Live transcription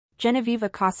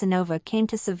Genoveva Casanova came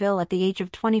to Seville at the age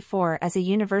of 24 as a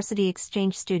university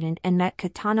exchange student and met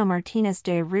Caetano Martinez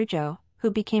de Irujo,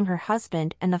 who became her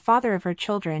husband and the father of her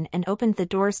children and opened the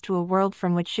doors to a world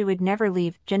from which she would never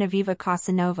leave. Genoveva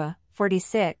Casanova,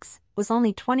 46, was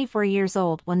only 24 years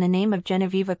old when the name of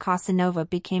Genoveva Casanova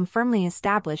became firmly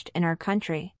established in our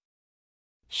country.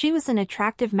 She was an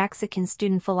attractive Mexican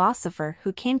student philosopher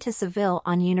who came to Seville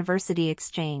on university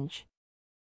exchange.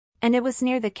 And it was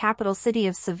near the capital city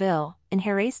of Seville, in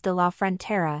Jerez de la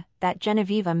Frontera, that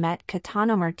Genoveva met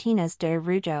Caetano Martinez de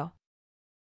Irujo.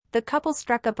 The couple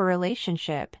struck up a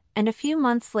relationship, and a few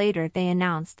months later they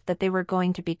announced that they were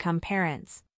going to become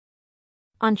parents.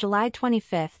 On July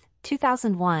 25,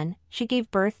 2001, she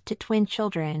gave birth to twin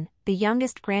children, the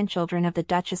youngest grandchildren of the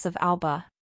Duchess of Alba.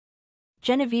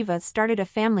 Genoveva started a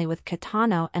family with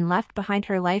Caetano and left behind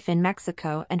her life in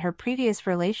Mexico and her previous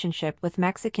relationship with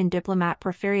Mexican diplomat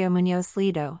Porfirio Muñoz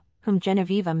Ledo, whom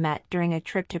Genoveva met during a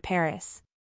trip to Paris.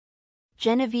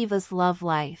 Genoveva's love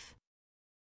life.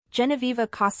 Genoveva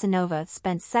Casanova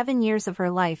spent 7 years of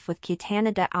her life with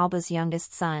Caetano de Alba's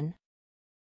youngest son.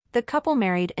 The couple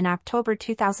married in October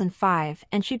 2005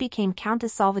 and she became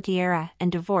Countess Salvatierra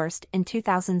and divorced in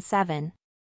 2007.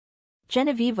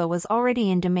 Genoveva was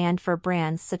already in demand for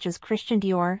brands such as Christian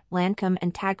Dior, Lancôme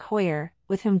and Tag Heuer,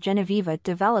 with whom Genoveva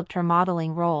developed her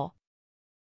modeling role.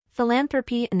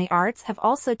 Philanthropy and the arts have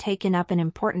also taken up an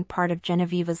important part of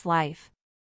Genoveva's life.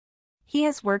 He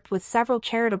has worked with several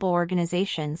charitable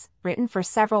organizations, written for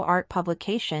several art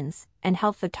publications, and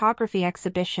held photography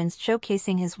exhibitions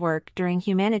showcasing his work during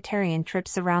humanitarian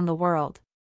trips around the world.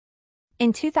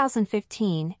 In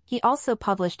 2015, he also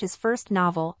published his first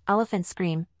novel, Elephant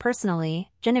Scream.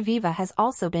 Personally, Genoveva has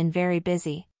also been very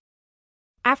busy.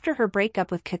 After her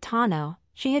breakup with Caetano,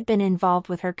 she had been involved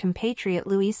with her compatriot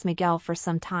Luis Miguel for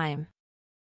some time.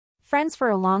 Friends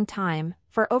for a long time,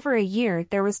 for over a year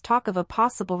there was talk of a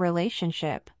possible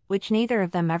relationship, which neither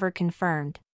of them ever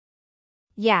confirmed.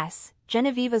 Yes,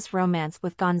 Genoveva's romance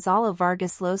with Gonzalo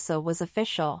Vargas Llosa was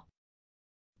official.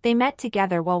 They met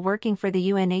together while working for the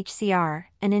UNHCR,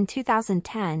 and in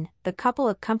 2010, the couple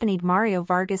accompanied Mario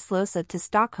Vargas Llosa to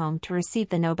Stockholm to receive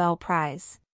the Nobel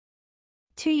Prize.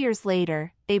 2 years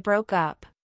later, they broke up.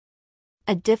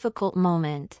 A difficult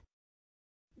moment.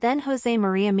 Then José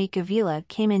María Micavila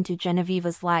came into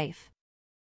Genoveva's life.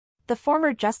 The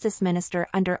former justice minister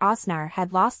under Aznar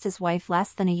had lost his wife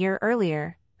less than a year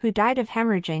earlier, who died of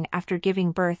hemorrhaging after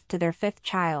giving birth to their 5th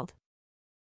child.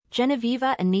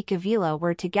 Genoveva and Micavila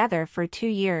were together for 2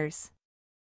 years.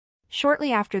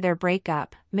 Shortly after their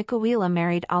breakup, Micavila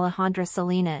married Alejandra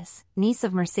Salinas, niece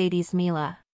of Mercedes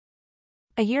Milá.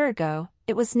 A year ago,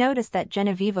 it was noticed that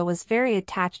Genoveva was very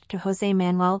attached to José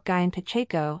Manuel Guillén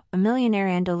Pacheco, a millionaire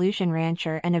Andalusian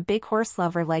rancher and a big horse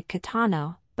lover like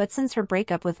Caetano, but since her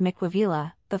breakup with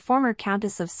Micavila, the former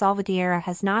Countess of Salvatierra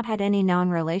has not had any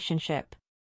known relationship.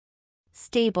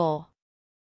 Stable.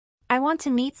 "I want to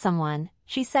meet someone,"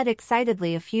 she said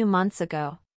excitedly a few months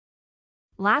ago.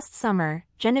 Last summer,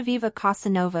 Genoveva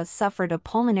Casanova suffered a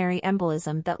pulmonary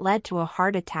embolism that led to a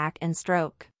heart attack and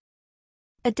stroke.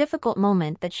 A difficult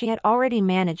moment that she had already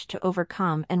managed to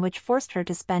overcome and which forced her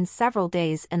to spend several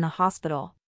days in the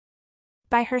hospital.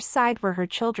 By her side were her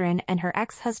children and her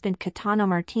ex-husband Caetano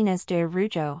Martinez de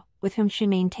Irujo, with whom she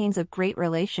maintains a great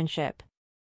relationship.